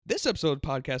This episode of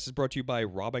podcast is brought to you by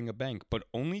robbing a bank, but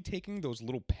only taking those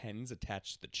little pens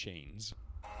attached to the chains.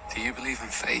 Do you believe in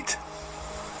fate?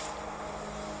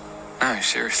 No,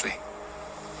 seriously.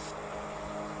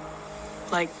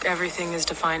 Like everything is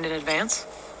defined in advance,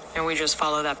 and we just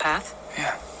follow that path?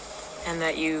 Yeah. And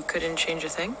that you couldn't change a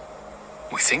thing?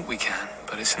 We think we can,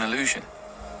 but it's an illusion.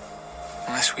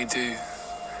 Unless we do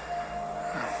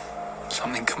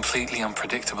something completely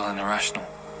unpredictable and irrational.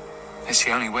 It's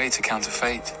the only way to counter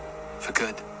fate, for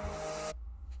good.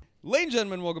 Ladies and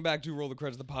gentlemen, welcome back to Roll the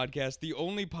Credits, the podcast, the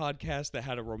only podcast that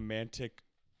had a romantic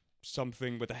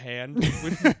something with a hand,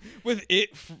 with it,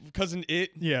 cousin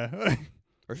it, Yeah.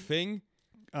 or thing.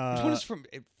 Which one is from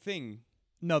Thing?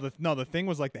 No, the thing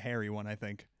was like the hairy one, I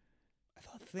think. I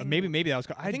thought Thing. Maybe that was.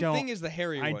 I think Thing is the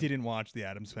hairy one. I didn't watch the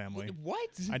Addams Family. What?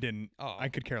 I didn't. Oh. I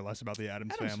could care less about the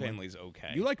Addams Family. Family's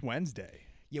okay. You liked Wednesday.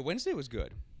 Yeah, Wednesday was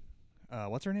good.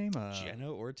 What's her name?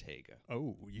 Jenna Ortega.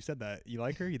 Oh, you said that. You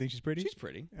like her? You think she's pretty? She's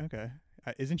pretty. Okay.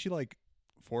 Isn't she like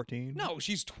 14? No,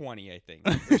 she's 20, I think,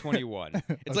 or 21.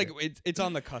 It's like it's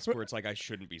on the cusp where it's like I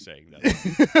shouldn't be saying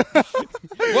that.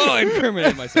 Well, I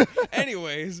incriminate myself.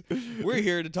 Anyways, we're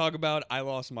here to talk about I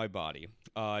Lost My Body,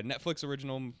 Netflix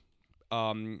original.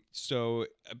 So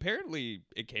apparently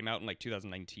it came out in like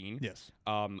 2019. Yes.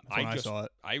 I saw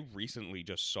it. I recently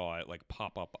just saw it like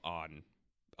pop up on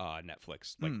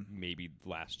Netflix like maybe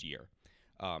last year.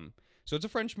 So it's a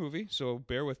French movie, so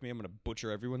bear with me. I'm going to butcher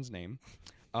everyone's name.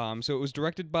 So it was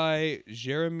directed by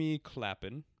Jeremy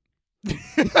Clapin.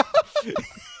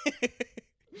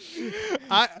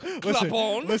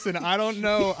 Listen, I don't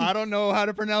know how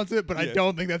to pronounce it, but I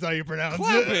don't think that's how you pronounce it.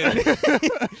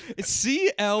 Clapin. It's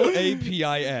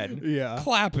Clapin. Yeah.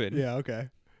 Clapin. Yeah, okay.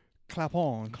 Clap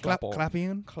on. Clap on. Clap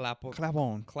in. Clap on. Clap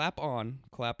on. Clap on.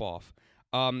 Clap off.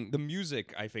 The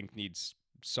music, I think, needs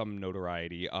some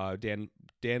notoriety.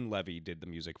 Dan Levy did the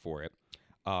music for it.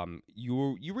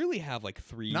 You really have like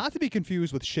three. Not to be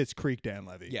confused with Schitt's Creek Dan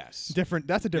Levy. Yes. Different.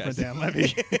 That's a different Yes. Dan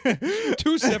Levy.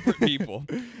 Two separate people.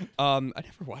 I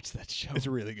never watched that show. It's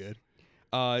really good.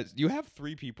 You have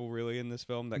three people really in this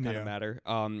film that kind of Yeah.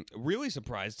 matter. Really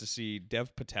surprised to see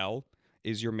Dev Patel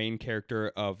is your main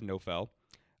character of Naoufel.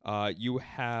 You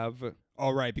have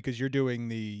All right, because you're doing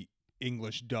the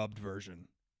English dubbed version.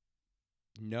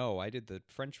 no, I did the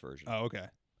French version. Oh, okay.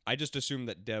 I just assumed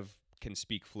that Dev can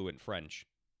speak fluent French.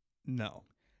 No.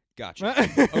 Gotcha.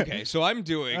 Okay, so I'm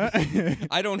doing.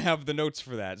 I don't have the notes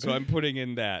for that, so I'm putting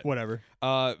in that. Whatever.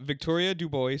 Victoria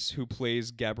Dubois, who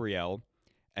plays Gabrielle,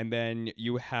 and then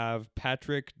you have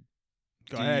Patrick.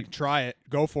 Go ahead. Try it.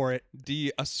 Go for it.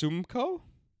 Asumco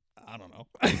I don't know.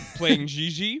 playing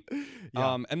Gigi.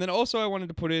 Yeah. And then also I wanted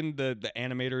to put in the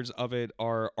animators of it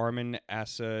are Armin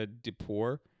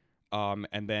Asa-Dipor,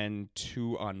 and then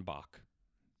Tu Bach.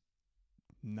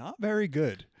 Not very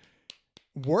good.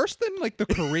 Worse than like the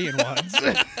Korean ones.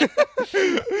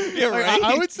 Yeah, right.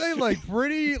 I would say like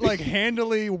pretty like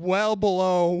handily well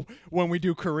below when we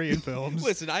do Korean films.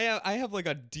 Listen, I have like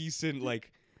a decent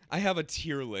like I have a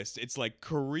tier list. It's like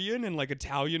Korean and like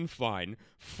Italian, fine.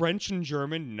 French and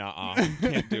German, nah,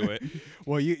 can't do it.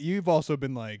 Well, you've also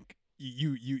been like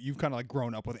you've kind of like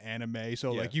grown up with anime,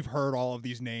 so Yeah. like you've heard all of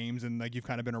these names and like you've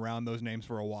kind of been around those names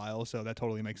for a while, so that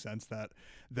totally makes sense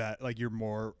that like you're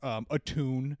more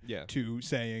attuned Yeah. to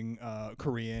saying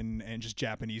Korean and just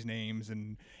Japanese names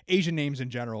and Asian names in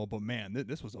general. But man,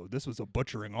 this was a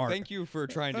butchering art. Thank you for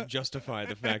trying to justify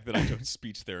the fact that I took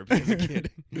speech therapy as a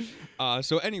kid.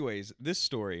 So anyways, this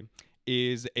story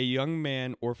is a young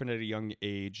man orphaned at a young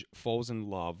age falls in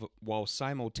love while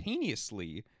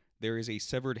simultaneously there is a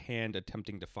severed hand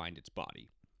attempting to find its body.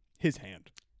 His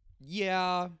hand.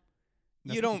 Yeah.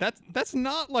 You don't. That's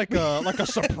not like a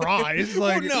surprise.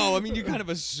 Like Well, no, I mean you kind of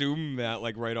assume that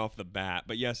like right off the bat,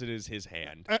 but yes, it is his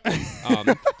hand.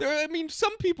 I mean,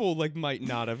 some people like might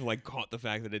not have like caught the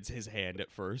fact that it's his hand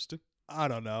at first. I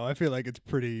don't know. I feel like it's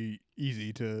pretty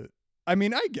easy to. I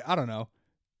mean, I don't know.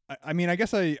 I mean, I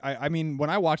guess I mean, when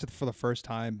I watched it for the first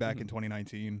time back in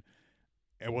 2019,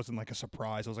 it wasn't like a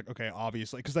surprise. I was like, okay,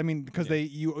 obviously, because I mean, because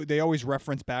they always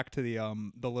reference back to the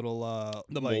little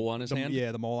The like, mole on his hand?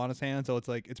 Yeah, the mole on his hand. So it's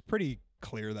like it's pretty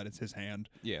clear that it's his hand.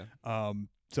 Yeah,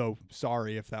 So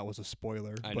sorry if that was a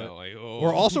spoiler. I but know.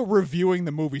 We're also reviewing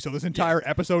the movie, so this entire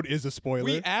episode is a spoiler.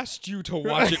 We asked you to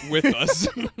watch it with us.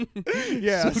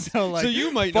 Yeah, so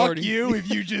you might fuck already. you if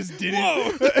you just didn't.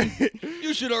 Whoa!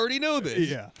 You should already know this.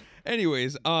 Yeah.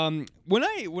 Anyways,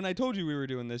 when I told you we were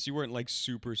doing this, you weren't like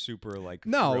super like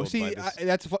No, thrilled see, by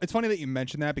this. it's funny that you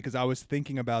mentioned that because I was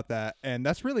thinking about that, and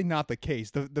that's really not the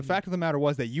case. The fact of the matter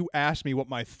was that you asked me what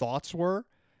my thoughts were,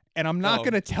 and I'm not Oh.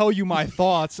 gonna tell you my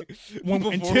thoughts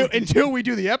until we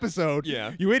do the episode.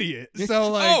 Yeah. You idiot.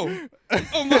 So like,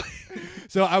 oh my.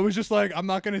 so I was just like, I'm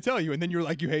not gonna tell you, and then you're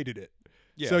like, you hated it.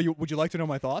 Yeah. So would you like to know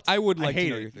my thoughts? I would like hate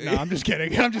to know it. your No, I'm just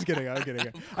kidding. I'm just kidding.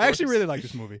 I actually really like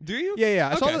this movie. Do you?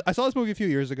 Yeah. Okay. I saw this movie a few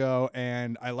years ago,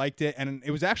 and I liked it. And it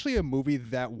was actually a movie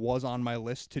that was on my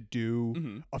list to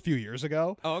do a few years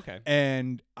ago. Oh, okay.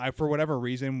 And I, for whatever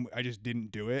reason, I just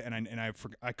didn't do it, and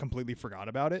I completely forgot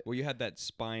about it. Well, you had that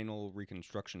spinal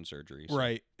reconstruction surgery. So.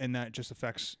 Right, and that just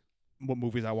affects what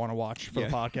movies I want to watch for Yeah.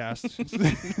 the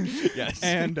podcast. Yes.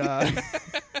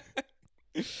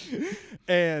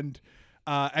 And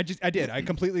I did. I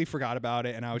completely forgot about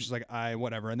it, and I was just like,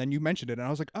 whatever. And then you mentioned it, and I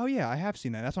was like, oh yeah, I have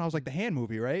seen that. That's when I was like, the Hand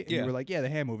movie, right? And Yeah. you were like, yeah, the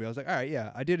Hand movie. I was like, all right,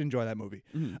 yeah, I did enjoy that movie.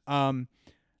 Mhm.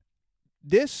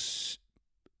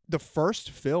 The first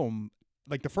film,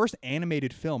 like the first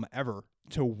animated film ever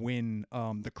to win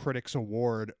the Critics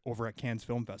Award over at Cannes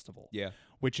Film Festival, Yeah.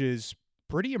 which is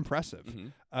pretty impressive.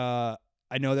 Mhm.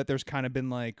 I know that there's kind of been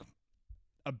like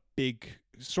a big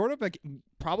sort of like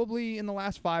probably in the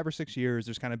last 5 or 6 years,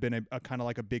 there's kind of been a kind of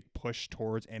like a big push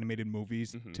towards animated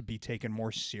movies to be taken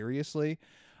more seriously.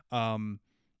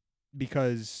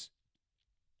 Because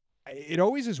it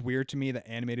always is weird to me that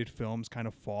animated films kind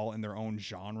of fall in their own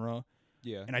genre.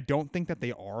 Yeah. And I don't think that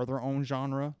they are their own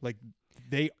genre. Like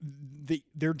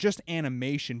they're just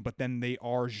animation, but then they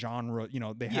are genre, you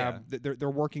know, they're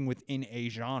working within a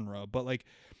genre. But like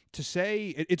to say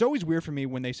it's always weird for me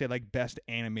when they say like best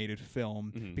animated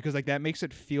film because like that makes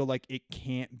it feel like it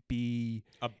can't be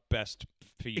A best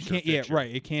feature. it can't picture.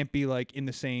 right. It can't be like in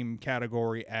the same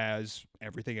category as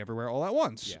Everything Everywhere All at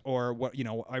Once Yeah. or what, you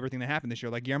know, everything that happened this year.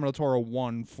 Like Guillermo del Toro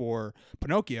won for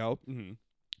Pinocchio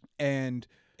and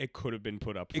It could have been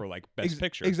put up for like best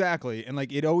picture. Exactly. And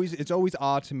like it's always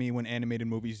odd to me when animated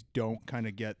movies don't kind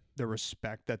of get the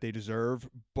respect that they deserve,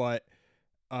 but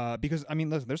because I mean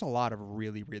listen, there's a lot of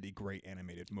really really great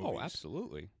animated movies. Oh,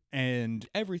 absolutely. And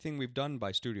Everything we've done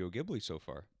by Studio Ghibli so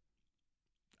far.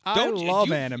 I love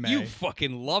you, anime. You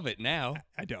fucking love it now.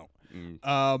 I don't.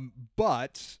 Mm.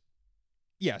 But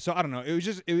yeah, so I don't know. It was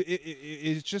just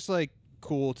it's just like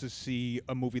cool to see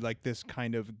a movie like this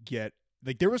kind of get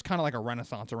like there was kind of like a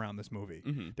renaissance around this movie.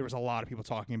 There was a lot of people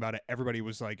talking about it. Everybody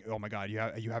was like, "Oh my god, you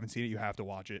haven't seen it? You have to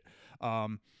watch it."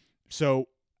 So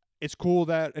it's cool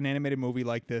that an animated movie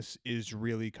like this is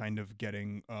really kind of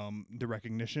getting the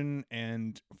recognition,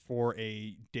 and for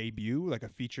a debut, like a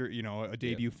feature, you know, a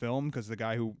debut film, because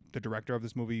the director of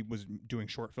this movie was doing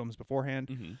short films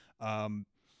beforehand.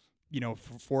 You know,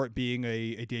 for it being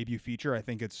a debut feature, I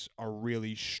think it's a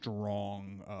really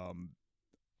strong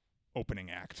opening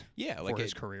act. Yeah, like for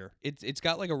his career. It's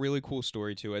got like a really cool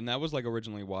story to it, and that was like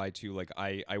originally why too. Like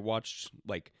I watched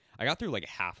like I got through like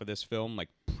half of this film like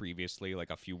previously, like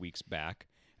a few weeks back,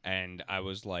 and I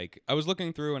was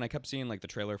looking through and I kept seeing like the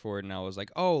trailer for it, and I was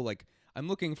like, oh, like I'm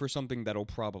looking for something that'll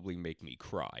probably make me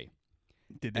cry.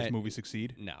 Did this movie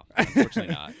succeed? No,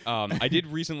 unfortunately not. I did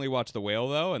recently watch The Whale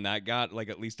though, and that got like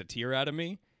at least a tear out of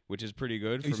me, which is pretty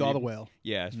good. You saw The Whale?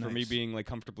 Yeah, for me Nice. being like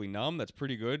comfortably numb, that's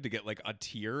pretty good to get like a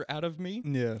tear out of me.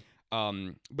 Yeah.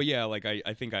 But yeah, like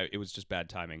I think it was just bad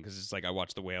timing because it's like I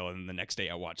watched The Whale and the next day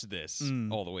I watched this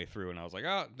all the way through, and I was like,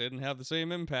 oh, didn't have the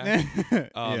same impact.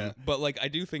 Yeah. But like I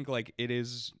do think like it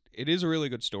is a really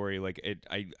good story. Like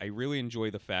I really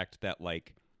enjoy the fact that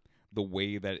like the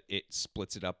way that it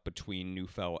splits it up between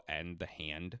Naoufel and the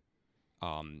Hand.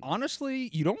 Honestly,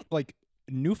 you don't like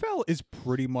Naoufel is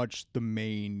pretty much the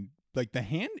main. Like the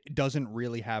Hand doesn't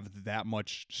really have that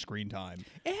much screen time.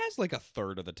 It has like a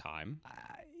third of the time.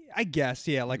 I guess,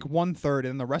 yeah, like 1/3,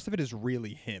 and the rest of it is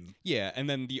really him. Yeah, and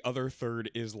then the other third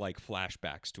is like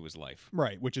flashbacks to his life.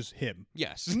 Right, which is him.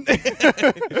 Yes.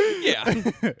 Yeah.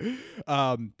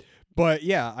 But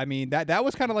yeah, I mean that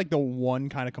was kind of like the one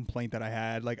kind of complaint that I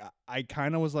had. Like I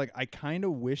kind of was like I kind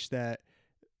of wish that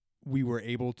we were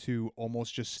able to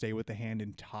almost just stay with the Hand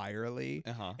entirely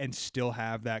and still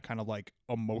have that kind of like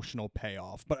emotional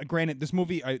payoff. But granted, this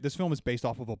film is based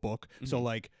off of a book, so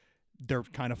like they're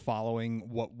kind of following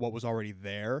what was already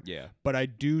there. Yeah. But I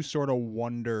do sort of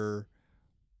wonder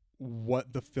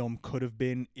what the film could have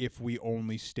been if we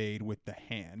only stayed with the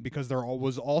Hand, because there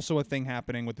was also a thing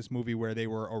happening with this movie where they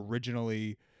were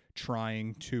originally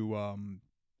trying to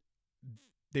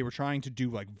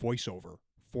do like voiceover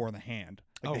for the Hand.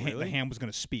 Like the Hand was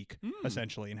going to speak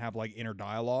essentially and have like inner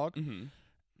dialogue.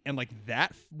 And like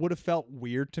that would have felt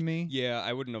weird to me. Yeah,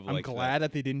 I wouldn't have I'm liked that. glad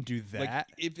that they didn't do that.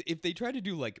 Like if they tried to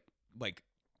do like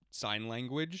sign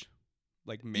language,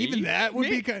 like maybe Even that would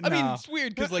be kind. I mean, it's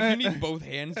weird because like you need both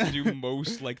hands to do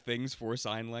most like things for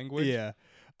sign language. Yeah,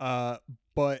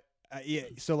 but yeah.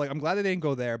 So like, I'm glad they didn't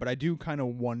go there, but I do kind of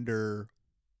wonder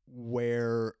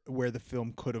where the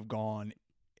film could have gone,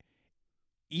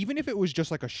 even if it was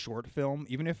just like a short film,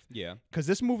 even if Yeah. because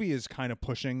this movie is kind of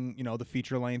pushing, the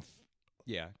feature length.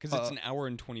 Yeah, because it's an hour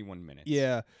and 21 minutes.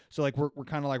 Yeah, so like we're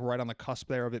kind of like right on the cusp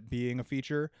there of it being a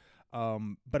feature.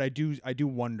 But I do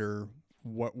wonder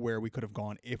where we could have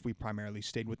gone if we primarily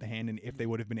stayed with the hand, and if they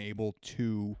would have been able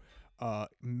to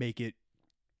make it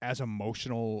as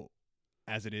emotional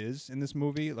as it is in this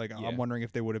movie. Like, Yeah. I'm wondering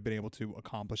if they would have been able to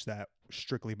accomplish that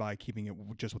strictly by keeping it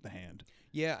just with the hand.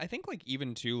 Yeah, I think like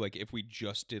even too, like if we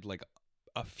just did like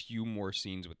a few more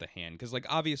scenes with the hand, because like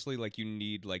obviously like you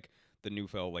need like the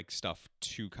Naoufel like stuff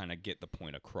to kind of get the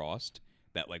point across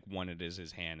that like one, it is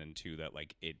his hand, and two, that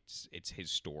like it's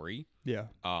his story. Yeah.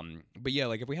 But yeah,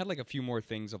 like if we had like a few more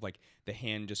things of like the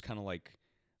hand just kind of like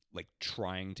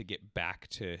trying to get back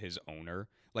to his owner.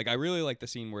 Like I really like the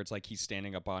scene where it's like he's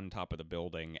standing up on top of the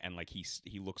building and like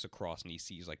he looks across and he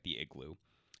sees like the igloo,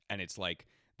 and it's like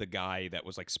the guy that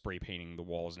was like spray painting the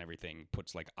walls and everything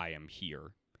puts like "I am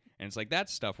here." And it's like that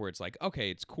stuff where it's like,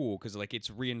 okay, it's cool because like it's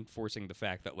reinforcing the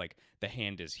fact that like the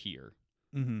hand is here.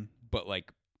 Mm-hmm. But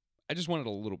like I just wanted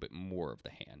a little bit more of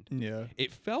the hand. Yeah.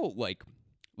 It felt like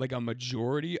a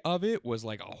majority of it was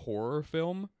like a horror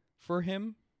film for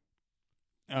him.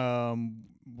 How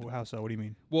so? What do you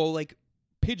mean? Well, like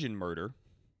pigeon murder.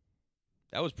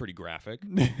 That was pretty graphic.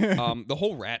 The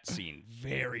whole rat scene,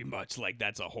 very much like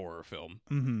that's a horror film.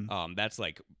 Mm-hmm. That's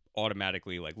like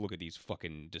automatically like, look at these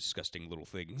fucking disgusing little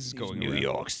things going New around.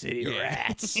 York City Yeah.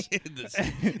 rats.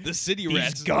 the city These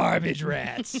rats, garbage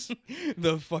rats.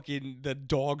 the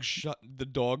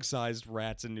dog-sized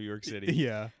rats in New York City.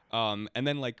 Yeah. And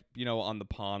then like on the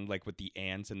pond like with the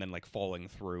ants and then like falling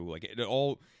through like it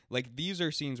all like these are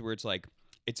scenes where it's like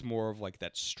it's more of like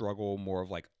that struggle, more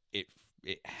of like it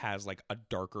has like a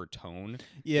darker tone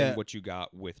than what you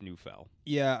got with Naoufel.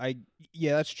 Yeah,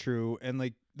 that's true. And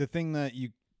like the thing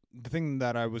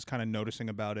that I was kind of noticing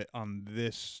about it on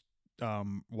this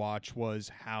watch was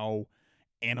how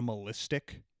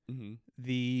animalistic Mm-hmm.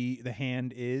 the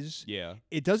hand is. Yeah.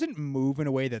 It doesn't move in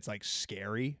a way that's like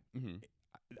scary. Mm-hmm.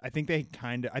 I think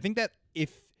that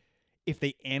if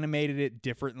they animated it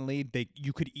differently,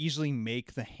 you could easily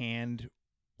make the hand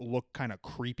look kind of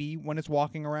creepy when it's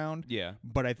walking around. Yeah.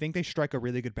 But I think they strike a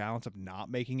really good balance of not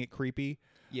making it creepy.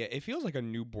 Yeah, it feels like a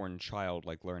newborn child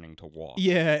like learning to walk.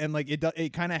 Yeah, and like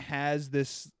it kind of has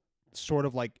this sort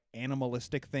of like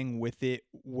animalistic thing with it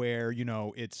where,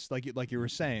 it's like you were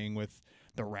saying with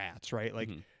the rats, right? Like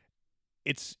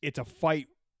it's a fight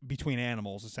between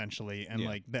animals essentially, and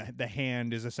like the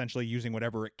hand is essentially using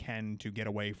whatever it can to get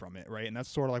away from it, right? And that's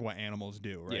sort of like what animals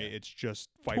do, right? Yeah. It's just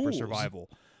fight for survival.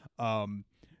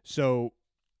 So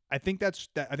I think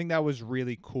that was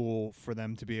really cool for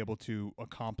them to be able to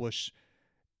accomplish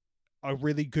a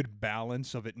really good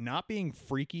balance of it not being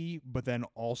freaky, but then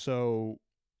also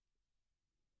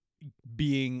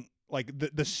being like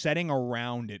the setting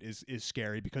around it is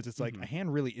scary, because it's like a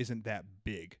hand really isn't that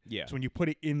big. Yeah. So when you put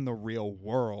it in the real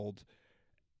world,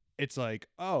 it's like,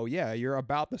 oh yeah, you're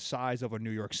about the size of a New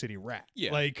York City rat.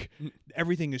 Yeah. Like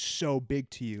everything is so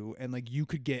big to you, and like you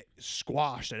could get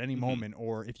squashed at any moment,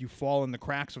 or if you fall in the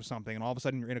cracks of something and all of a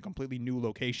sudden you're in a completely new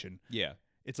location. Yeah.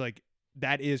 It's like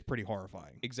that is pretty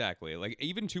horrifying. Exactly. Like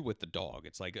even too with the dog.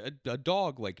 It's like a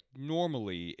dog like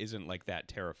normally isn't like that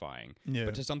terrifying. Yeah.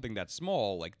 But to something that's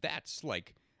small, like that's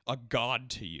like a god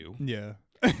to you. Yeah.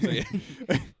 So, yeah.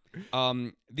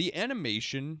 The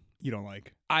animation You don't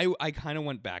like. I kind of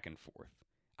went back and forth.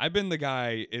 I've been the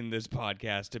guy in this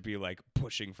podcast to be like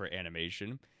pushing for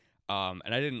animation, and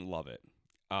I didn't love it.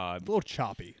 A little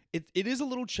choppy. It is a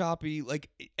little choppy, like,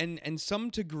 and some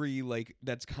degree, like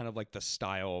that's kind of like the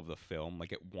style of the film.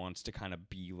 Like it wants to kind of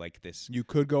be like this. You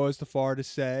could go as far to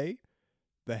say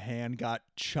the hand got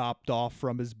chopped off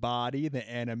from his body. The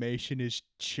animation is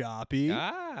choppy.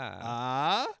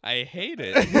 I hate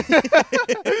it.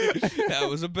 That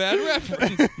was a bad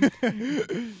reference.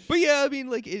 But yeah, I mean,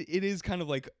 like it is kind of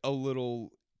like a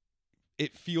little.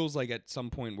 It feels like at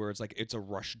some point where it's like it's a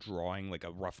rush drawing, like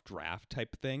a rough draft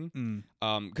type thing.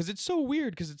 Because it's so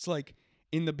weird. Because it's like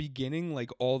in the beginning, like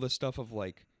all the stuff of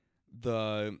like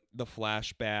the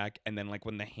flashback, and then like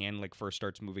when the hand like first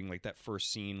starts moving, like that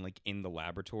first scene like in the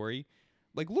laboratory,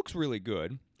 like looks really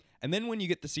good. And then when you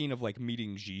get the scene of like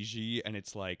meeting Gigi, and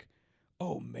it's like,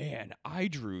 oh man, I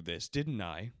drew this, didn't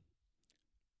I?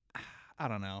 I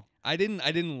don't know. I didn't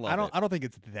love it. I don't think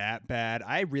it's that bad.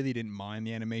 I really didn't mind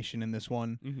the animation in this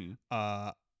one. Mm-hmm.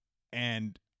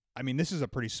 And I mean, this is a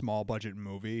pretty small budget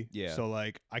movie. Yeah. So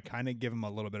like, I kind of give him a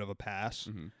little bit of a pass.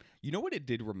 Mm-hmm. You know what it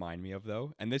did remind me of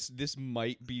though, and this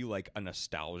might be like a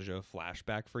nostalgia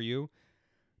flashback for you.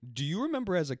 Do you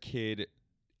remember as a kid,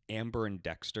 Amber and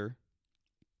Dexter?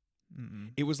 Mm-mm.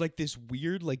 It was like this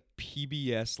weird like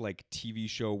PBS like TV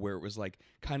show where it was like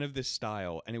kind of this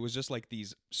style, and it was just like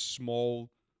these small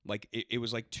like it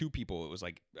was like two people. It was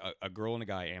like a girl and a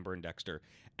guy, Amber and Dexter,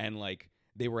 and like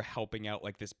they were helping out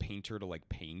like this painter to like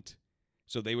paint.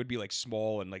 So they would be like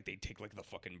small and like they'd take like the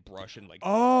fucking brush and like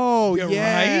Oh Yeah,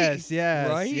 yes, right? yes,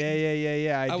 Right?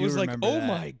 yeah. I do was like, remember oh that.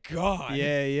 my god, Yeah,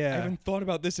 I yeah. haven't thought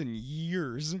about this in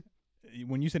years.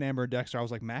 When you said Amber and Dexter, I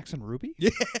was like Max and Ruby.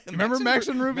 Yeah, Remember Max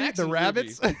and Ruby, Max the and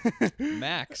rabbits? Ruby.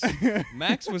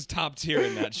 Max was top tier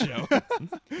in that show.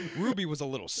 Ruby was a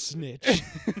little snitch.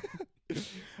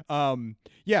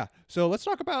 Yeah. So let's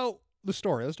talk about the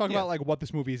story. Let's talk Yeah. about like what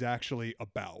this movie is actually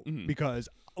about. Mhm. Because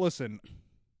listen,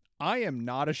 I am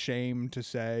not ashamed to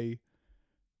say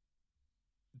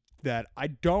that I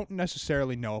don't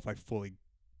necessarily know if I fully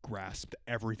grasped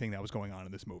everything that was going on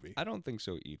in this movie. I don't think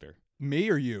so either. Me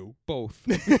or you? Both.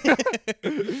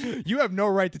 You have no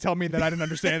right to tell me that I didn't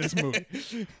understand this movie.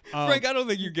 Frank, I don't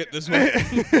think you get this one.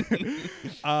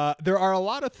 There are a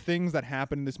lot of things that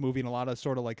happen in this movie and a lot of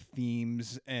sort of like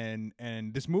themes and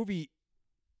this movie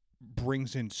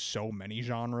brings in so many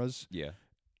genres Yeah.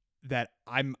 that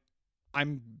I'm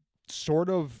sort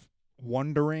of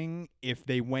wondering if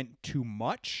they went too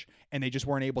much and they just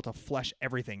weren't able to flesh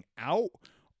everything out,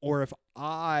 or if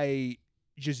I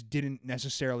just didn't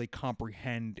necessarily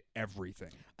comprehend everything.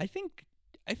 I think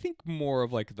more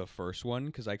of like the first one,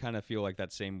 because I kind of feel like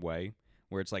that same way,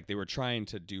 where it's like they were trying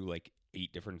to do like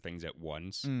 8 different things at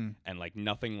once, and like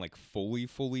nothing like fully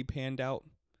panned out.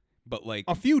 But like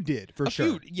A few did, for a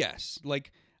sure. few, yes.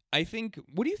 Like I think,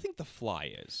 what do you think The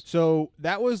Fly is? So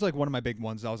that was like one of my big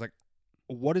ones. I was like,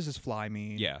 what does this fly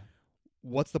mean? Yeah.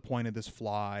 What's the point of this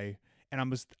fly? And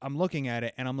I'm looking at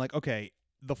it and I'm like, okay,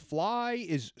 the fly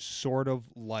is sort of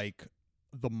like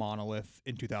the monolith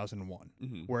in 2001,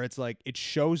 Mhm. where it's like it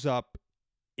shows up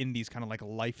in these kind of like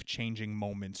life-changing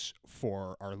moments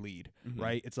for our lead, Mhm.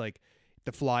 right? It's like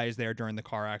the fly is there during the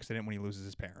car accident when he loses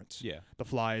his parents. Yeah. The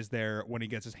fly is there when he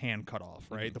gets his hand cut off,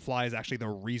 right? Mhm. The fly is actually the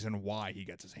reason why he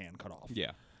gets his hand cut off.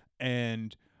 Yeah.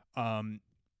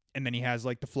 And then he has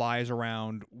like the flies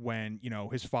around when,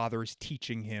 his father is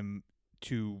teaching him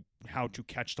how to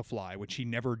catch the fly, which he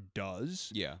never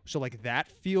does. Yeah. So like that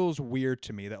feels weird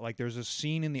to me, that like there's a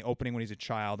scene in the opening when he's a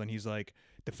child and he's like,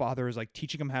 the father is like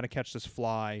teaching him how to catch this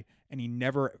fly and he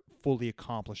never fully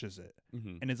accomplishes it.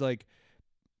 Mhm. And it's like,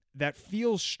 that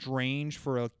feels strange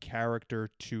for a character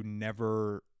to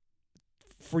never,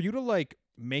 for you to like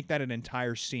make that an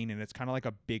entire scene and it's kind of like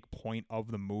a big point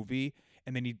of the movie,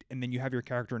 and then you have your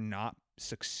character not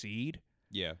succeed.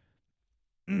 Yeah.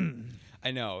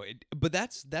 I know, but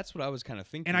that's what I was kind of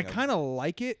thinking. And I of. kind of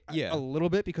like it Yeah. a little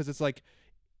bit, because it's like,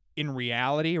 in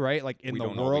reality, right? Like in We the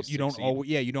don't world, always you don't succeed. always,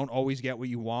 you don't always get what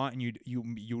you want, and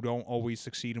you don't always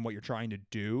succeed in what you're trying to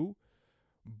do.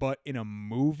 But in a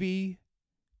movie,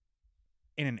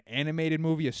 in an animated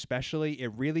movie especially,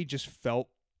 it really just felt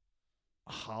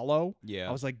hollow. Yeah.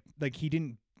 I was like he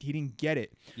didn't get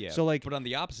it. Yeah. So like but on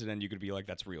the opposite end, you could be like,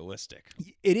 that's realistic.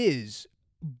 it is,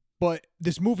 but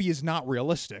this movie is not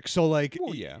realistic. So like,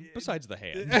 Well, yeah. Besides the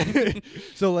hand.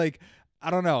 so like,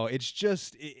 I don't know. It's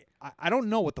just I don't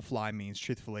know what the fly means,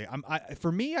 truthfully.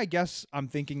 For me, I guess I'm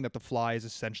thinking that the fly is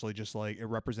essentially just like, it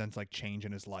represents like change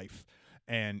in his life,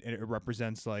 and it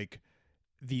represents like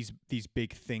these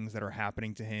big things that are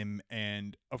happening to him.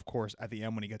 And of course, at the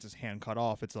end when he gets his hand cut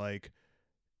off, it's like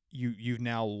you've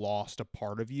now lost a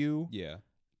part of you. Yeah.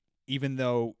 Even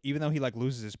though he like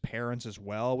loses his parents as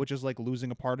well, which is like losing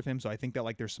a part of him. So I think that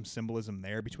like there's some symbolism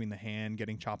there between the hand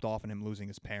getting chopped off and him losing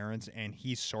his parents, and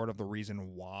he's sort of the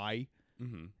reason why.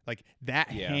 Mm-hmm. Like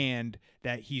that Yeah. hand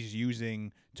that he's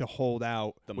using to hold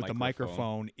out The with the microphone.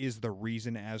 microphone is the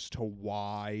reason as to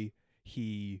why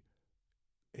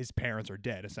his parents are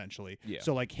dead, essentially. Yeah.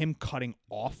 So like him cutting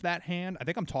off that hand, I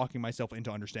think I'm talking myself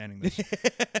into understanding this.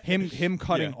 him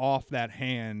cutting Yeah. off that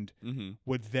hand Mm-hmm.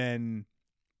 would then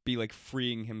Be like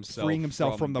freeing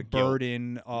himself from the guilt.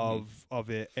 burden of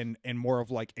it, and more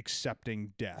of like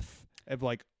accepting death, of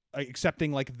like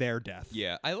accepting like their death.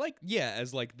 Yeah. I like,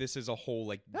 as like this is a whole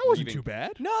like That wasn't grieving- too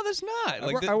bad. No, that's not.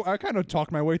 Like I kind of talked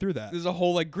my way through that. there's a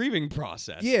whole like grieving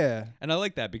process. Yeah. And I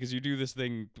like that because you do this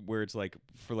thing where it's like,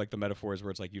 for like the metaphors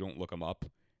where it's like you don't look them up.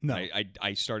 No.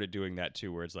 I started doing that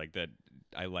too, where it's like that.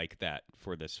 I like that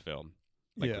for this film,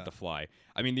 like Yeah. with The Fly.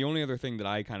 I mean, the only other thing that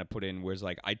I kind of put in was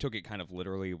like I took it kind of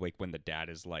literally, like when the dad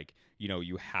is like,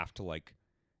 you have to like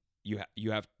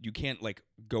you can't like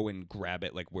go and grab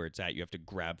it like where it's at. You have to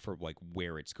grab for like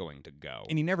where it's going to go.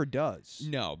 And he never does.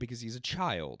 No, because he's a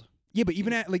child. Yeah, but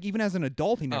even as an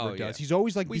adult, he never Oh, does. yeah. He's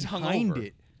always like Well, he's behind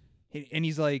hungover. it, and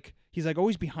he's like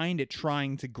always behind it,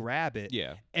 trying to grab it.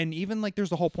 Yeah. And even like there's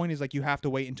the whole point is like you have to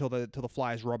wait until the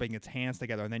fly is rubbing its hands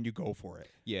together, and then you go for it.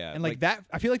 Yeah. And like that,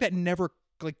 I feel like that never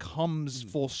like comes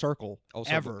full circle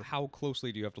Also, ever. how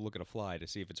closely do you have to look at a fly to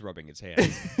see if it's rubbing its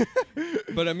hands?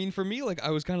 But I mean, for me, like I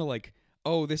was kind of like,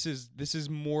 oh, this is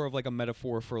more of like a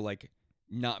metaphor for like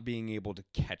not being able to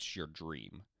catch your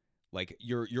dream. Like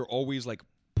you're always like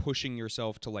pushing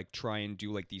yourself to like try and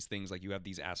do like these things, like you have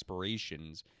these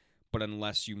aspirations, but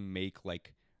unless you make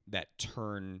like that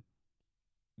turn,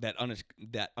 that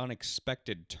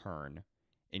unexpected turn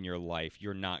in your life,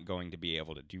 you're not going to be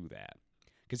able to do that.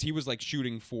 Because he was like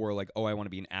shooting for like, oh, I want to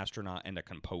be an astronaut and a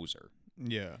composer.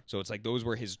 Yeah. So it's like those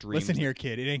were his dreams. Listen here,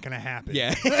 kid. It ain't gonna happen.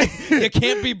 Yeah. You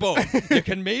can't be both. You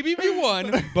can maybe be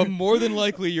one, but more than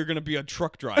likely you're gonna be a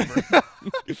truck driver.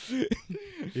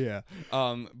 Yeah.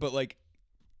 But like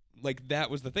that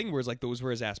was the thing where it's like those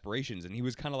were his aspirations, and he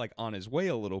was kind of like on his way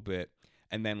a little bit,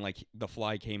 and then like the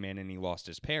fly came in and he lost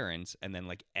his parents, and then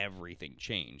like everything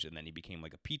changed, and then he became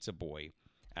like a pizza boy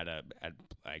at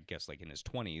I guess like in his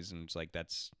 20s, and it's like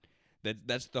that's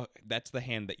the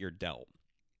hand that you're dealt.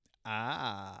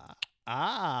 Yeah,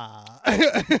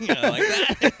 Yeah, like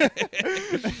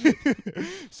that.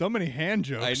 So many hand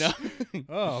jokes. I know.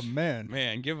 Oh man.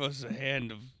 Man, give us a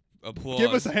hand of applause.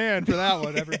 Give us a hand for that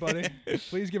one, everybody.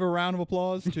 Please give a round of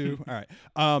applause to. All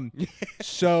right.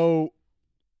 So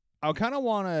I kind of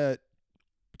want to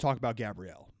talk about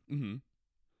Gabrielle. Mm-hmm.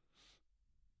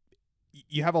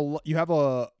 You have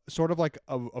a sort of like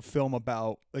a film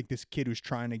about like this kid who's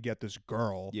trying to get this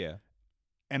girl. Yeah.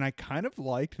 And I kind of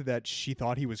liked that she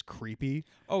thought he was creepy.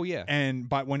 Oh yeah. And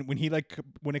but when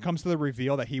it comes to the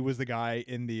reveal that he was the guy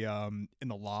in the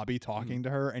lobby talking to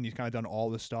her, and he's kind of done all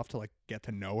this stuff to like get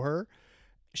to know her,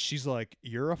 she's like,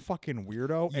 "You're a fucking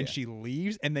weirdo," and Yeah. she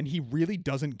leaves. And then he really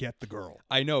doesn't get the girl.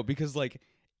 I know, because like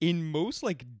in most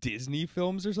like Disney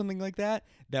films or something like that,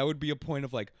 that would be a point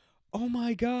of like, oh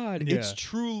my God, it's Yeah.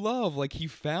 true love. Like he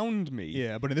found me.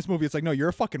 Yeah, but in this movie, it's like, no, you're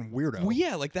a fucking weirdo. Well,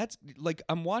 yeah, like that's like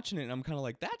I'm watching it and I'm kind of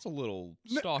like, that's a little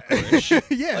stalkerish.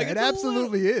 Yeah, Like, it it's a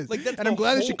absolutely is. like, that's and I'm the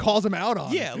glad that she whole- calls him out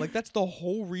on Yeah, it. like that's the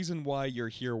whole reason why you're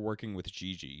here working with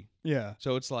Gigi. Yeah.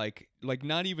 So it's like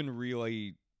not even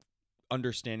really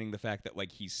understanding the fact that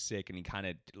like he's sick and he kind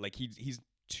of like he's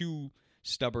too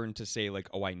stubborn to say like,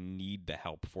 oh, I need the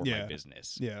help for my Yeah.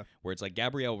 business. Yeah. Where it's like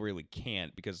Gabrielle really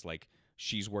can't, because like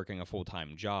she's working a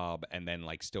full-time job and then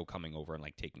like still coming over and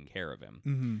like taking care of him.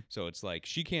 Mm-hmm. So it's like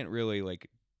she can't really like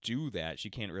do that.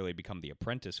 She can't really become the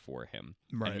apprentice for him.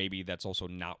 Right. And maybe that's also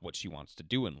not what she wants to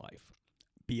do in life.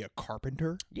 Be a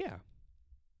carpenter? Yeah.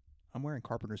 I'm wearing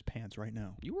carpenter's pants right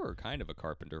now. You were kind of a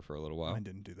carpenter for a little while. I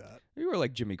didn't do that. You were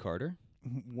like Jimmy Carter.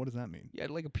 What does that mean? You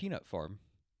had like a peanut farm.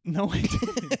 No, I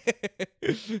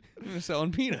didn't.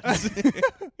 Selling peanuts.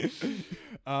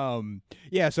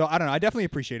 Yeah, so I don't know. I definitely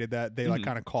appreciated that they like Mhm.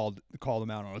 kind of called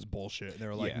him out on his bullshit. They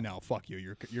were like, Yeah. "No, fuck you.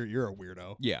 You're a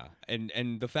weirdo." Yeah,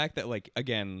 and the fact that like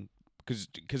again,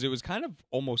 because it was kind of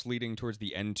almost leading towards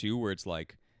the end too, where it's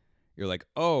like you're like,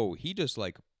 oh, he just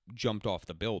like jumped off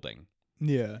the building,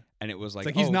 Yeah, and it was like,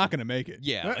 it's like he's oh, not gonna make it.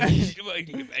 Yeah, like,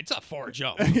 it's a far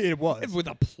jump it was. with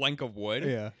a plank of wood.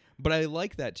 Yeah, But I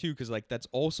like that too, because like that's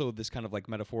also this kind of like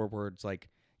metaphor where it's like,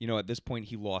 you know, at this point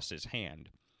he lost his hand,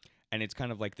 and it's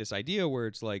kind of like this idea where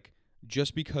it's like,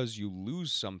 just because you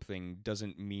lose something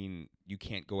doesn't mean you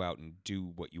can't go out and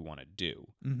do what you want to do.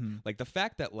 mm-hmm. Like the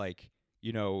fact that like,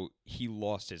 you know, he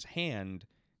lost his hand,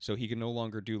 so he can no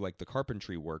longer do like the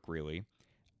carpentry work really.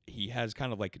 He has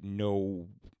kind of like no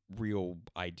real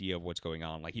idea of what's going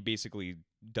on. Like he basically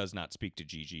does not speak to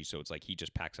Gigi, so it's like he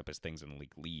just packs up his things and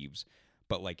like leaves.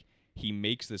 But like he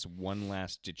makes this one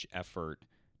last ditch effort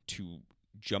to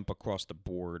jump across the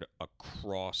board,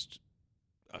 across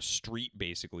a street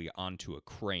basically, onto a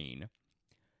crane.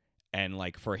 And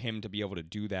like for him to be able to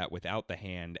do that without the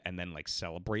hand and then like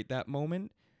celebrate that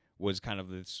moment was kind of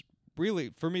this really,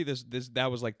 for me, this that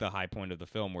was like the high point of the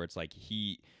film, where it's like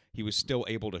he was still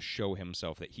able to show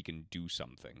himself that he can do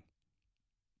something.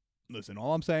 Listen,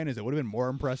 all I'm saying is it would have been more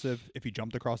impressive if he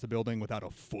jumped across the building without a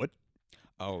foot.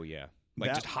 Oh yeah. Like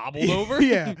That- just hobbled over?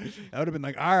 Yeah, that would have been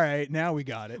like, all right, now we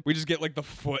got it. We just get like the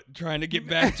foot trying to get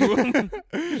back to him.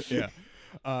 Yeah.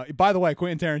 By the way,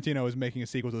 Quentin Tarantino is making a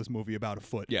sequel to this movie about a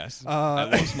foot. Yes. I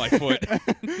lost my foot.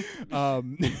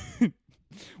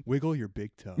 Wiggle your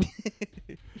big toe.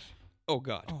 Oh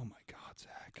God. Oh my God,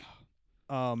 Zach.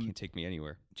 Can't take me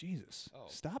anywhere. Jesus. Oh,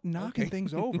 Stop knocking okay.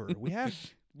 things over. We have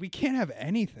we can't have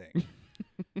anything.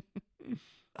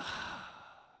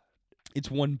 It's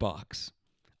one box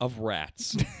of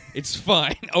rats. It's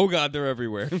fine. Oh God, they're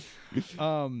everywhere.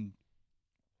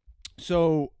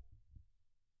 So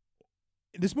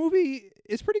this movie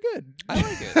is pretty good. I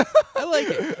like it. I like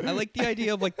it. I like the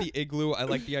idea of like the igloo. I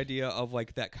like the idea of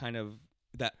like that kind of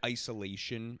that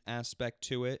isolation aspect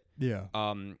to it. Yeah.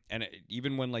 And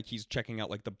even when like he's checking out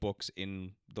like the books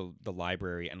in the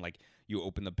library and like you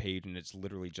open the page and it's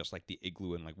literally just like the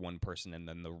igloo and like one person and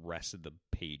then the rest of the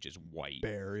page is white.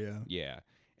 Bare, yeah. Yeah.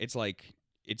 It's like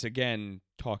it's again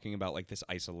talking about like this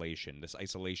isolation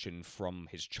from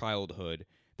his childhood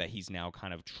that he's now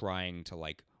kind of trying to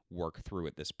like work through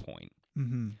at this point.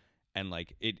 Mm-hmm. And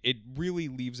like it really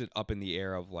leaves it up in the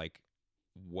air of like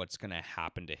what's gonna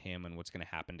happen to him and what's gonna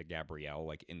happen to Gabrielle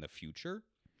like in the future,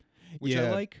 which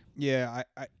I like. Yeah,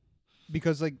 I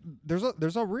because like there's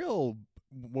a real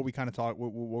what we kind of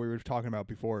what we were talking about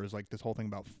before is like this whole thing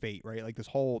about fate, right? Like there's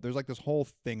this whole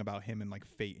thing about him and like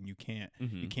fate, and you can't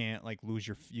like lose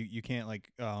you can't like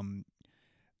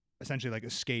essentially like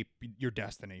escape your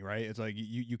destiny, right? It's like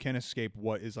you can't escape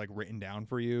what is like written down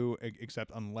for you,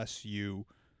 except unless you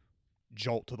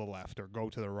jolt to the left or go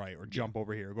to the right or jump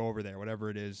over here or go over there, whatever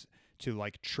it is, to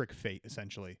like trick fate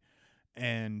essentially.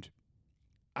 And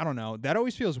I don't know, that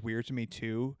always feels weird to me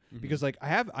too, because like I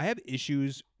have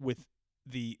issues with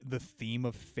the theme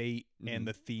of fate and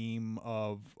the theme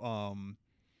of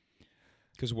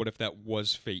because what if that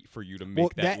was fate for you to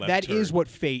make that left that turn? is what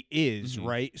fate is,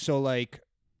 right? So like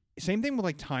same thing with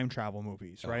like time travel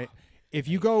movies, right? If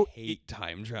you hate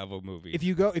time travel movies. If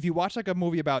you watch like a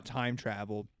movie about time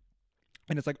travel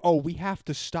and it's like, oh, we have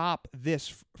to stop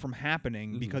this from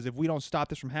happening because if we don't stop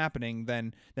this from happening,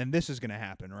 then this is going to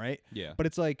happen, right? Yeah. But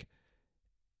it's like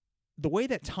the way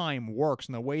that time works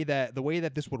and the way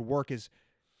that this would work is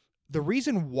the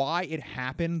reason why it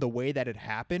happened the way that it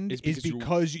happened is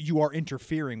because you are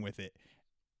interfering with it.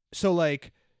 So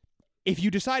like if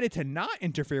you decided to not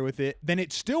interfere with it, then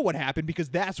it still would happen because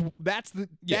that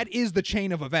is the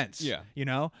chain of events. Yeah. You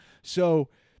know? So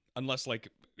unless like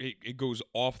it goes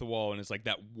off the wall and it's like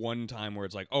that one time where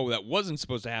it's like, oh, that wasn't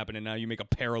supposed to happen and now you make a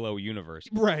parallel universe.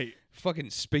 Right.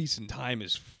 Fucking space and time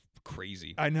is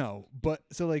crazy. I know. But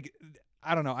so like,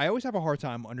 I don't know. I always have a hard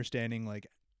time understanding like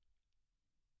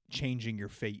changing your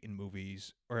fate in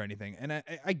movies or anything. And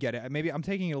I get it. Maybe I'm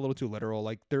taking it a little too literal.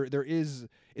 Like there is,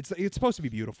 it's supposed to be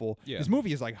beautiful. Yeah. This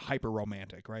movie is like hyper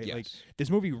romantic, right? Yes. Like this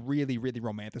movie really, really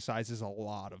romanticizes a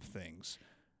lot of things.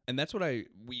 And that's what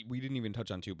we didn't even touch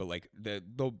on too, but like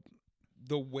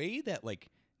the way that like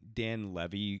Dan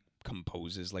Levy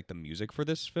composes like the music for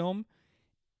this film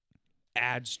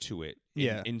adds to it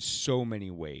in so many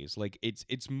ways. Like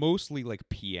it's mostly like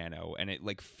piano, and it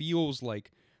like feels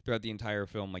like throughout the entire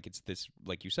film like it's this,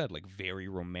 like you said, like very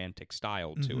romantic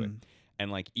style to it.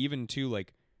 And like even too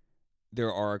like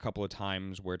there are a couple of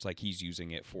times where it's like he's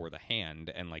using it for the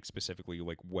hand, and like specifically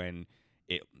like when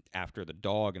it after the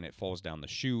dog and it falls down the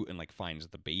chute and like finds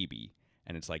the baby,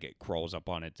 and it's like it crawls up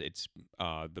on it's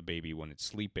the baby when it's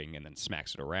sleeping and then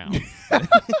smacks it around.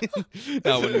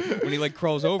 Now when he like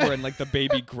crawls over and like the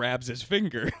baby grabs his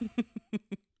finger.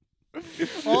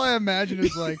 All I imagine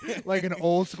is like an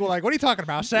old school, like, what are you talking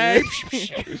about? Say,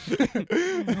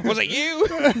 was it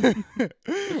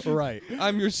you? Right.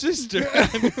 I'm your sister.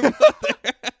 I'm your mother.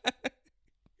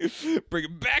 Bring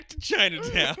it back to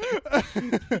Chinatown.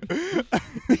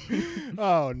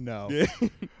 Oh no.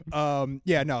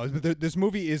 Yeah, no. This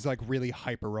movie is like really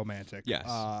hyper romantic. Yes.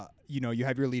 You know, you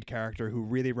have your lead character who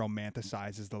really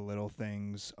romanticizes the little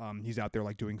things. He's out there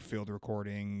like doing field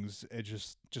recordings,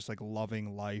 just like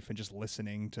loving life and just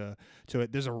listening to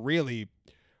it. There's a really,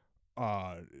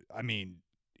 I mean,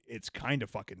 it's kind of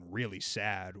fucking really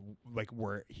sad, like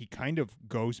where he kind of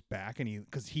goes back and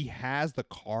because he has the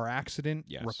car accident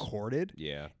recorded,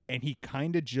 and he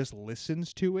kind of just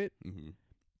listens to it,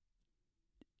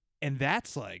 and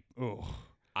that's like, oh,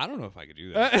 I don't know if I could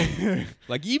do that.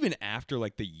 Like even after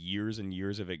like the years and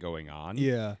years of it going on,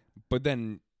 But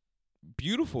then,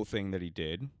 beautiful thing that he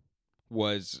did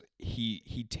was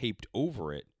he taped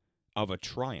over it of a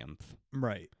Triumph,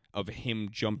 right. Of him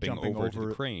jumping over to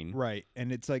the crane. Right.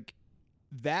 And it's like,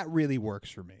 that really works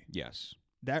for me. Yes.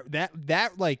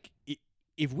 That like,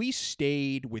 if we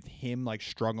stayed with him, like,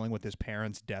 struggling with his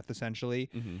parents' death, essentially,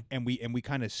 and we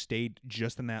kind of stayed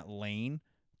just in that lane,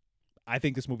 I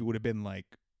think this movie would have been, like,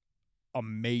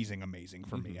 amazing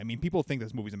for me. I mean, people think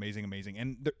this movie's amazing,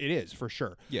 and it is, for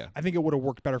sure. Yeah. I think it would have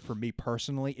worked better for me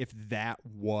personally if that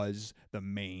was the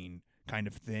main kind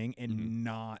of thing, and Mhm.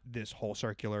 not this whole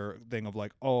circular thing of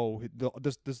like, oh,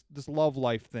 this love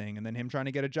life thing, and then him trying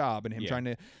to get a job, and him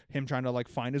Yeah. trying to like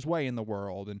find his way in the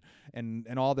world,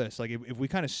 and all this. Like if we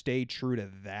kind of stay true to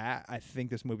that, I think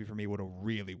this movie for me would have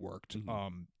really worked.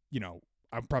 Mhm. You know,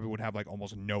 I probably would have like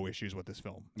almost no issues with this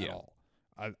film at Yeah. all.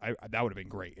 I that would have been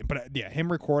great. But yeah,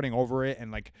 him recording over it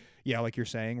and like like you're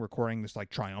saying, recording this like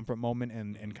triumphant moment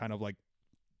and kind of like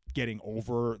getting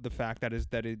over the fact that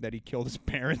he killed his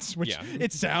parents, which Yeah.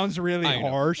 it sounds really I know.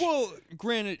 harsh. Well,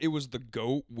 granted, it was the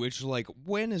goat, which like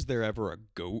when is there ever a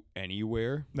goat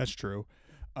anywhere? That's true.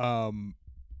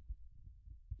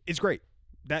 It's great.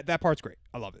 That part's great.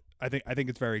 I love it. I think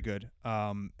it's very good.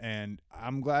 And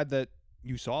I'm glad that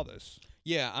you saw this.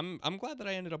 Yeah, I'm glad that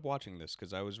I ended up watching this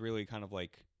because I was really kind of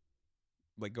like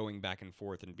going back and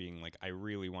forth and being like, I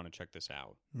really want to check this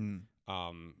out.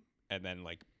 And then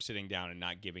like sitting down and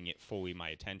not giving it fully my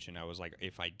attention. I was like,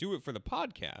 if I do it for the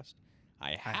podcast,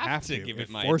 I have to give it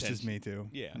my forces attention. me to.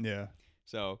 Yeah. Yeah.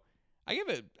 So I give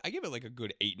it like a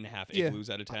good 8.5 Yeah. igloos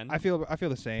out of 10. I feel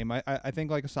the same. I think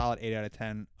like a solid 8 out of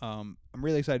 10. I'm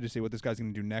really excited to see what this guy's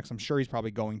going to do next. I'm sure he's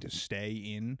probably going to stay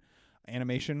in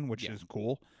animation, which Yeah. is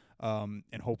cool.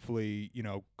 And hopefully,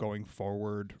 going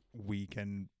forward, we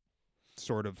can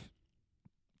sort of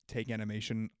take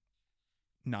animation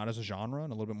not as a genre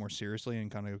and a little bit more seriously,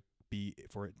 and kind of be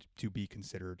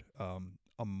considered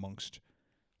amongst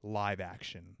live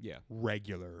action, Yeah.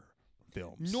 regular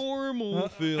films, Normal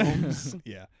films.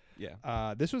 yeah.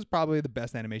 Yeah. This was probably the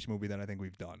best animation movie that I think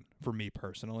we've done for me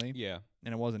personally. Yeah.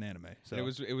 And it was an anime. So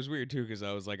And it was weird too because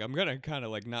I was like, I'm gonna kind of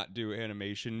like not do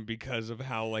animation because of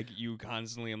how like you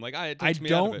constantly. I'm like, it I takes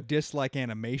me out of don't it. dislike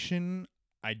animation.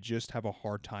 I just have a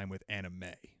hard time with anime.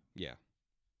 Yeah.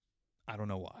 I don't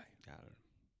know why. I don't know.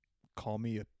 Call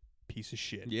me a piece of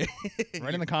shit. Yeah.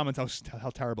 Write in the comments how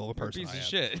terrible of a You're a person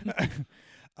piece I of am.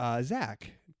 shit.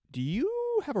 Zach, do you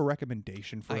have a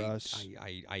recommendation for us?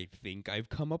 I think I've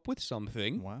come up with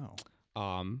something. Wow.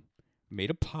 Made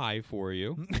a pie for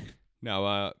you.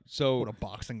 Now, so What a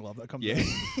boxing glove that comes yeah,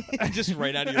 out. just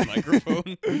right out of your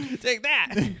microphone. Take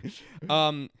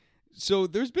that. So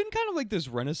there's been kind of like this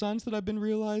renaissance that I've been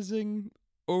realizing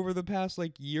over the past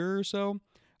like year or so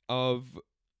of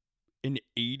an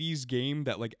 80s game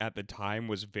that like at the time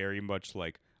was very much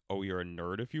like, oh, you're a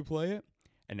nerd if you play it.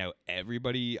 And now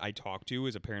everybody I talk to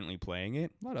is apparently playing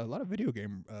it. A lot of video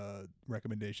game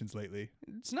recommendations lately.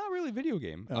 It's not really a video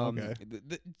game. Oh, okay.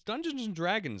 It's Dungeons and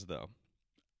Dragons though.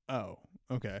 Oh,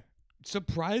 okay.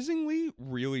 Surprisingly,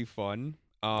 really fun.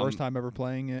 First time ever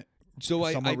playing it. So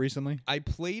somewhat recently. I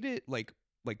played it like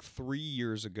 3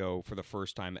 years ago for the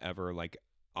first time ever, like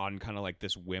on kind of like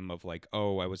this whim of like,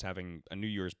 oh, I was having a New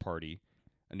Year's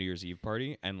Eve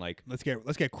party, and like Let's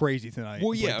get crazy tonight.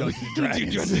 well, and play yeah, Dungeons and do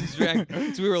Dragons. Dungeons and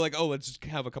Dragons. So we were like, oh, let's just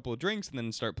have a couple of drinks and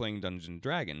then start playing Dungeons and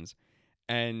Dragons.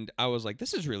 And I was like,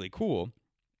 this is really cool.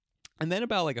 And then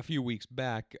about like a few weeks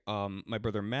back, my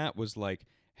brother Matt was like,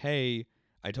 hey,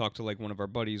 I talked to like one of our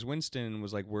buddies, Winston, and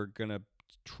was like, we're gonna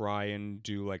try and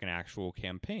do like an actual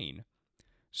campaign.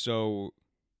 So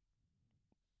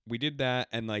we did that,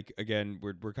 and like again,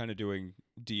 we're kind of doing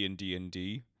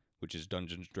D&D, which is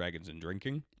Dungeons, Dragons, and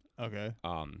Drinking. Okay.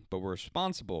 But we're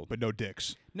responsible. But no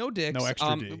dicks. No dicks. No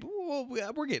extra D. Well,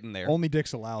 we're getting there. Only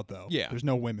dicks allowed though. Yeah. There's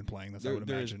no women playing this. I would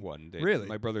there is imagine. one. Really?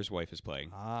 My brother's wife is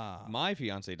playing. Ah. My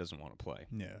fiance doesn't want to play.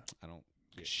 Yeah. I don't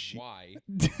get She- why.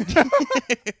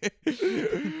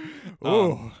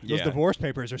 Oh, those yeah. divorce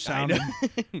papers are sounding.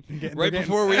 Right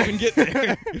before we even get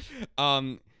there.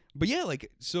 But yeah,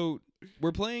 like so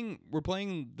we're playing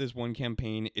this one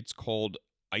campaign. It's called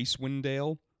Icewind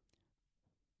Dale,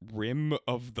 Rim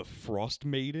of the Frost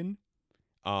Maiden.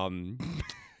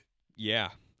 Yeah.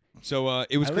 So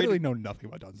it was I created. literally know nothing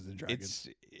about Dungeons and Dragons.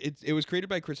 It was created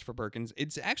by Christopher Perkins.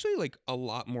 It's actually like a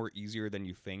lot more easier than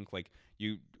you think. Like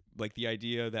the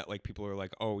idea that like people are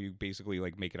like, oh, you basically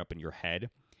like make it up in your head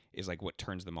is like what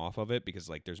turns them off of it, because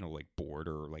like there's no like board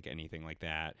or like anything like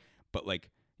that. But like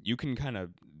you can kind of,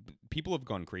 people have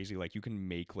gone crazy. Like you can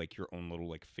make like your own little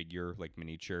like figure, like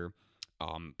miniature.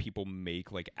 People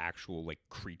make like actual like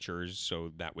creatures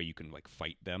so that way you can like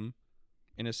fight them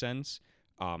in a sense.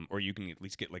 Or you can at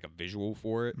least get like a visual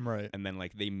for it. Right. And then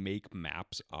like they make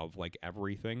maps of like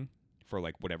everything for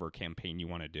like whatever campaign you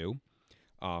want to do.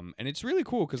 And it's really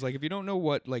cool because like if you don't know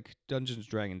what like Dungeons and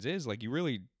Dragons is, like you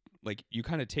really like you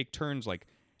kind of take turns like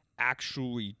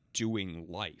actually doing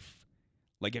life.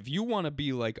 Like if you want to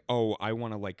be like, oh, I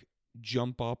want to like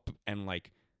jump up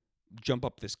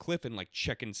this cliff and like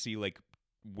check and see like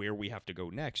where we have to go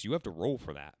next, you have to roll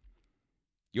for that.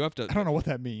 You have to. I don't know what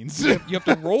that means. You have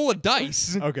to roll a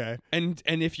dice. Okay. And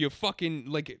if you fucking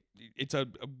like, it's a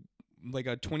like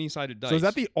a 20-sided dice. So is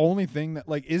that the only thing that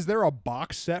like? Is there a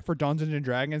box set for Dungeons and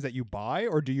Dragons that you buy,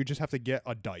 or do you just have to get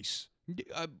a dice?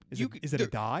 Is it a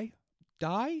die?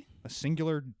 Die? A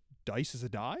singular dice is a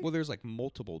die? Well, there's like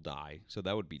multiple die, so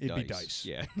that would be It'd dice. be dice.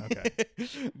 Yeah. Okay.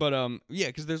 But yeah,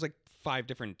 because there's like 5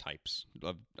 different types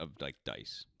of like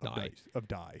dice. Of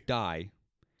die. Die.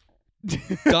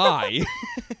 Die.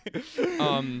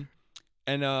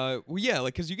 And well, yeah,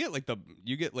 like because you get like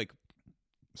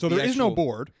So the there is no actual-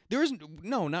 board. there is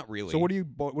no, not really. So what do you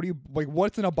like?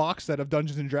 What's in a box set of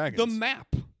Dungeons and Dragons? The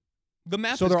map. The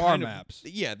map. So is there are kind of- maps.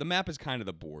 Yeah, the map is kind of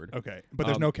the board. Okay, but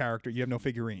there's no character. You have no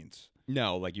figurines.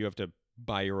 No, like you have to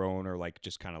buy your own or like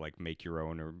just kind of like make your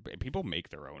own, or people make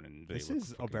their own, and they This look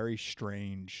is a fucking- very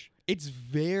strange. It's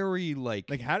very like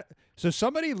How? So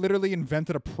somebody literally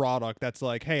invented a product that's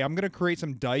like, hey, I'm gonna create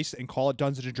some dice and call it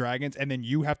Dungeons and Dragons, and then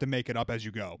you have to make it up as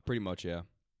you go. pretty much, yeah.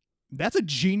 That's a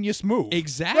genius move.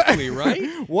 Exactly,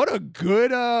 right? What a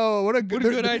good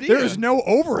good idea. There is no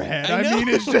overhead. I know. mean,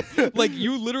 it's just like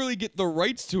you literally get the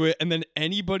rights to it, and then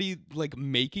anybody like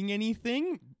making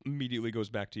anything immediately goes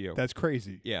back to you. that's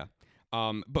crazy. Yeah.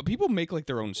 But people make like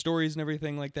their own stories and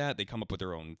everything like that. They come up with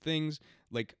their own things.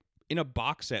 Like in a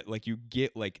box set, like you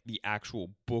get like the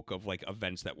actual book of like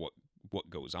events that what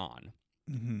goes on,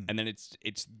 Mm-hmm. and then it's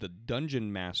the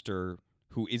dungeon master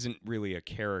who isn't really a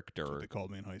character. They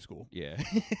called me in high school. Yeah,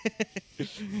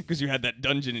 because you had that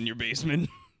dungeon in your basement.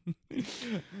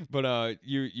 But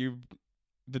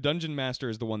the dungeon master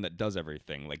is the one that does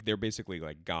everything. Like they're basically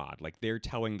like God. Like they're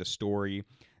telling the story.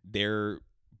 They're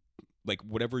like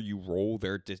whatever you roll,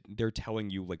 they're telling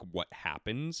you like what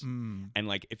happens. And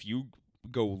like if you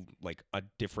go like a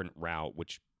different route,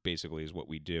 which basically is what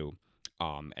we do.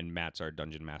 And Matt's our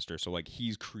dungeon master, so like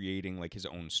he's creating like his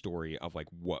own story of like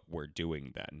what we're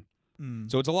doing then.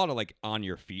 So it's a lot of like on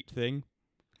your feet thing.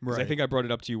 'Cause Right. I think I brought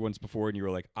it up to you once before, and you were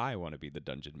like, "I want to be the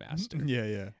dungeon master," Yeah,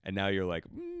 yeah. and now you're like,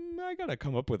 "I gotta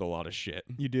come up with a lot of shit."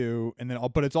 You do, and then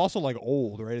but it's also like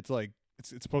old, right? It's like it's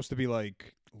supposed to be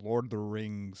like Lord of the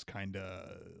Rings, kind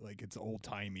of like it's old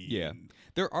timey. Yeah.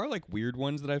 There are like weird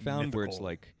ones that I found where it's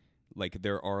Mythical. like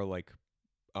there are like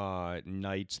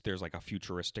knights. There's like a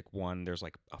futuristic one. There's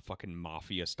like a fucking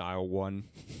mafia style one.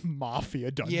 Mafia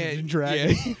Dungeons Yeah, and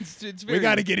Dragons. yeah. It's very. We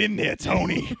got to get in there,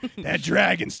 Tony. That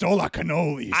dragon stole our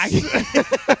cannolis.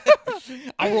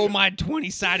 I roll my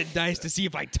 20-sided dice to see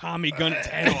if I Tommy gun its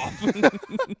head off.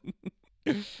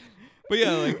 But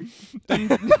yeah, like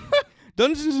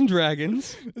Dungeons and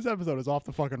Dragons. This episode is off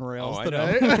the fucking rails I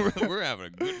today. know. we're having a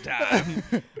good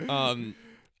time.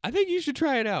 I think you should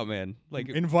try it out, man. Like,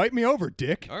 Invite me over,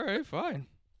 dick. all right, fine.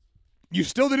 You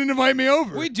still didn't invite me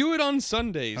over. We do it on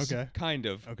Sundays. Okay. Kind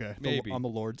of. Okay. Maybe. On the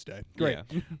Lord's Day. Great.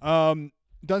 Yeah.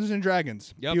 Dungeons and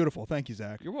Dragons. Yep. Beautiful. Thank you,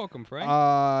 Zach. You're welcome,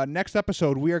 Frank. Next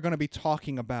episode, we are going to be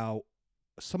talking about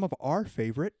some of our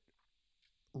favorite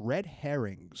red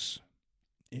herrings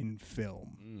in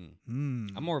film.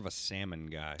 I'm more of a salmon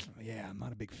guy. Yeah, I'm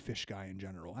not a big fish guy in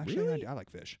general. Actually, Really? I like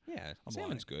fish. Yeah, I'm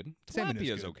salmon's good. Salmon is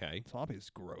Tilapia's good. okay. Tilapia is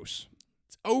gross.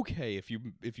 It's okay if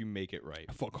you make it right.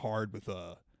 I fuck hard with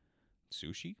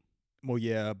Sushi? well,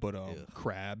 yeah, but Ugh.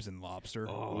 crabs and lobster.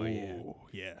 Oh, yeah. Ooh,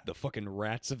 yeah. The fucking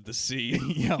rats of the sea.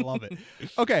 Yeah, I love it.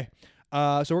 Okay,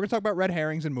 so we're gonna talk about red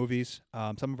herrings in movies,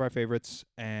 some of our favorites,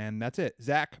 and that's it.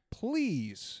 Zach,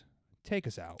 please take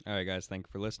us out. All right, guys. Thank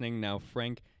you for listening. Now,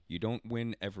 Frank, you don't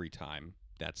win every time.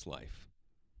 That's life.